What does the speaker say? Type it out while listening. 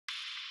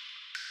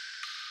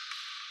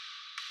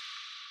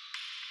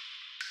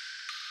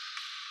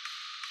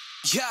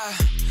Yeah,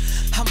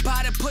 I'm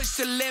about to push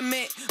the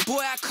limit. Boy,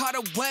 I caught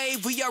a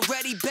wave, we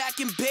already back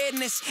in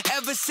business.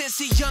 Ever since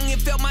a youngin'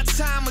 felt my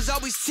time was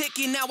always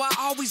ticking. Now I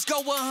always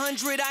go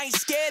 100, I ain't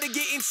scared of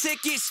getting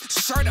tickets.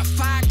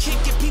 Certified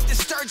kickin', peep the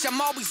sturge,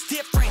 I'm always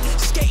different.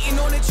 Skating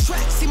on the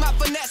track, see my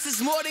finesse is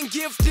more than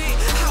gifted.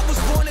 I was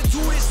born to do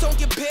this, don't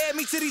compare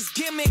me to these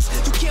gimmicks.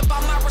 You can't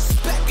buy my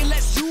respect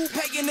unless you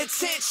paying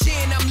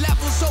attention. I'm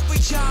levels over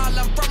y'all,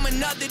 I'm from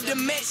another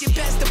dimension.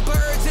 Past the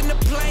birds and the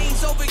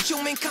planes, over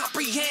human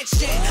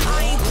comprehension.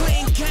 I ain't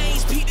playing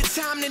games, beat the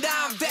time that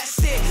I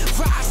invested.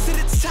 Rise to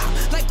the top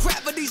like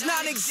gravity's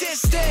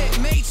non-existent.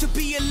 Made to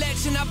be a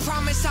legend, I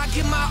promise I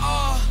give my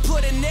all.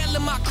 Put a nail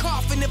in my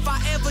coffin if I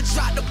ever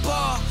drop the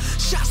ball.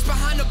 Shots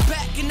behind the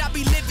back and I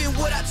be living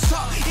what I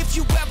talk. If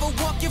you ever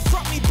walking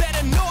from me,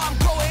 better know I'm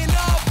going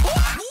up.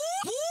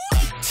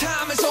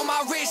 Time is on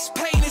my wrist,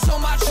 pain is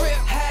on my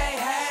trip. Hey,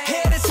 hey.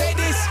 Here to take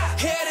this,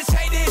 here to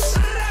take this.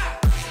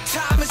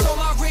 Time is on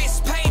my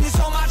wrist, pain is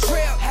on my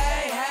trip.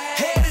 Hey, hey.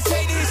 Here to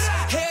take this,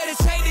 here to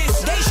take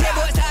this. They shit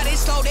boys how they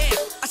slow down.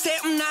 I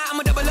said nah,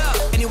 I'ma double up.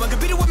 Anyone can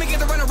beat it with me, get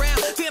the run around.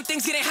 Feel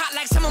things getting hot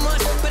like summer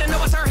months, but I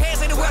know it's our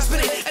heads like the world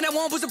spinning. And I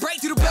won't push the break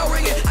through the bell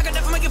ringing. I got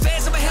nothing making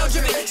fast, I'm a hell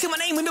driven. See my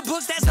name in the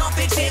books, that's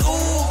non-fiction.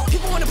 Ooh,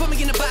 people wanna put me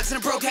in the box and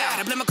I broke out.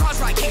 I blame my cars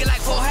right, kick it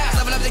like full house.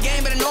 Level up the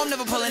game, but I know I'm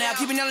never pulling out.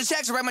 Keeping all the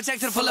checks, I write my check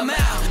to the full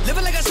amount.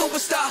 Living like a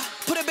superstar,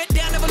 put a bet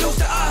down, never lose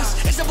to us.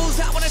 It's the bulls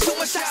out when I shoot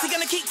my shots. They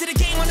gonna keep to the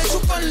game on the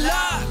truth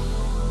unlocked.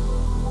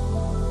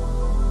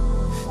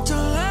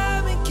 Don't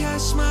let me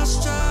catch my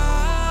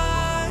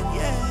stride,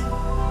 yeah.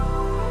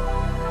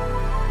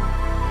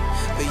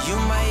 But you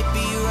might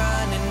be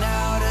running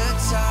out of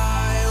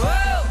time.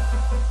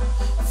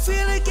 Whoa,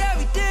 feel like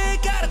every day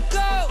gotta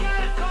go.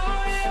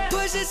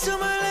 Push it to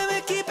my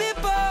limit, keep it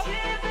bold.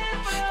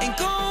 Ain't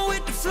going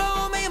with the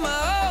flow, make my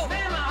own.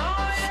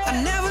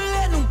 I never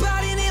let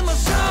nobody in my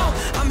zone.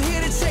 I'm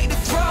here to take the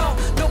throne,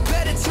 no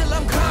better till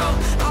I'm gone.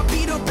 I'll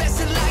be the best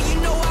in line,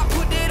 you know I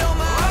put it on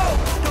my own.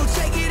 Don't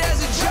take it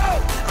as a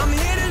joke, I'm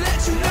here to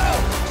let you know.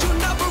 You'll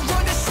never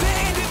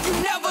understand if you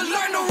never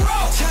learn the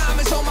road. Time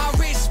is on my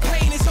wrist,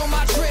 pain is on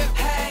my trip.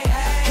 Hey,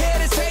 hey. Here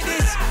to take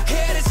this,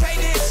 here to take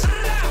this.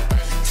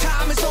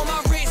 Time is on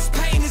my wrist,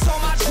 pain is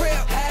on my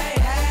trip. Hey,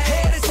 hey.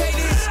 Here to take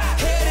this,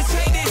 here to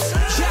take this.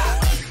 Yeah.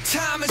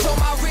 Time is on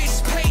my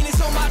wrist, pain is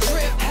on my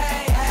trip.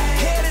 Hey, hey.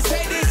 Here to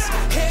take this,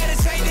 here to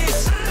take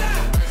this.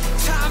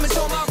 Time is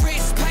on my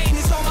wrist, pain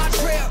is on my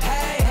trip.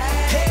 Hey,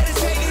 hey. Here to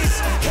take this,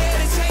 here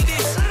to take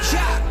this.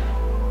 Yeah.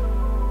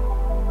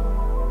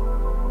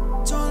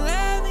 Don't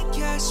let me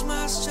catch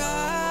my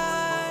stride.